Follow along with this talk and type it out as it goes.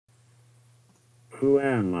Who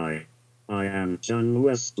am I? I am John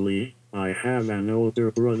Wesley. I have an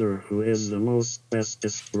older brother who is the most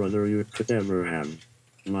bestest brother you could ever have.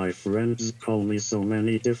 My friends call me so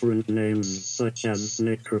many different names such as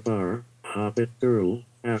Snickerbar, Hobbit Girl,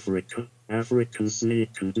 Africa, African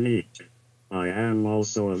Sneak and Neat. I am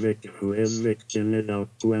also a Vic who is victing it out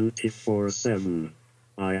 24/7.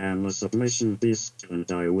 I am a submission beast and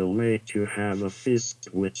I will make you have a fist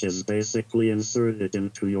which is basically inserted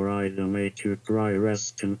into your eye to make you cry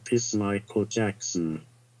rest in peace Michael Jackson.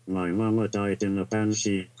 My mama died in a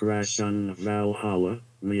banshee crash on Valhalla.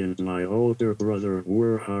 Me and my older brother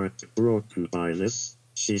were heartbroken by this.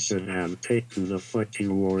 She should have taken the fucking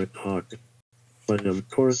warthog. But of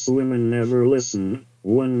course women never listen.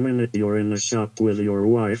 1 minute you're in a shop with your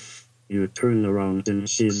wife, you turn around and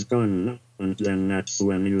she's gone, and then that's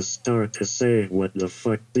when you start to say what the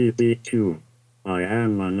fuck BBQ. I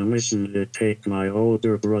am on a mission to take my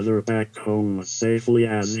older brother back home safely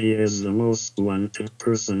as he is the most wanted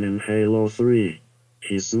person in Halo 3.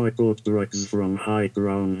 He smuggled drugs from high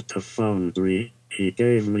ground to Foundry. He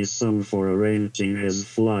gave me some for arranging his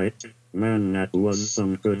flight. Man, that was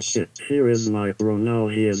some good shit. Here is my bro now,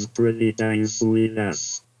 he is pretty dang sweet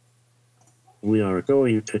ass. We are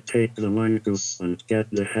going to take the mongoose and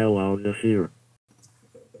get the hell out of here.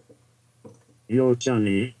 Yo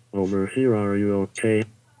Johnny, over here, are you okay?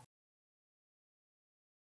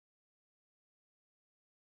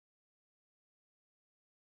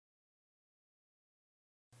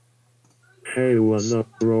 Hey, what's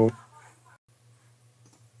up bro?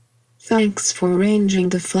 Thanks for arranging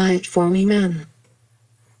the flight for me, man.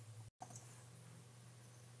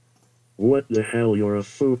 What the hell, you're a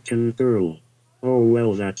fucking girl. Oh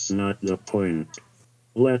well, that's not the point.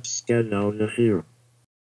 Let's get out of here.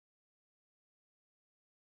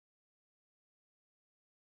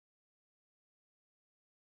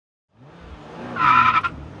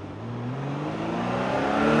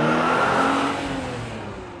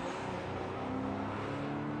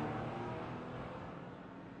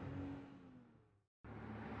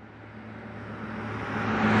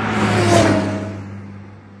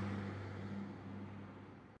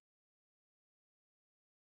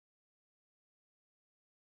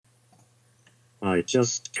 I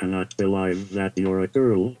just cannot believe that you're a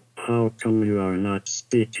girl. How come you are not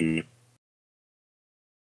speaking?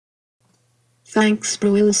 Thanks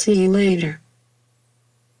bro, we'll see you later.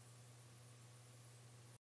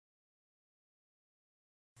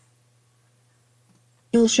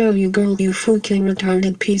 You'll show you girl, you fucking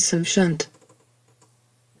retarded piece of shunt.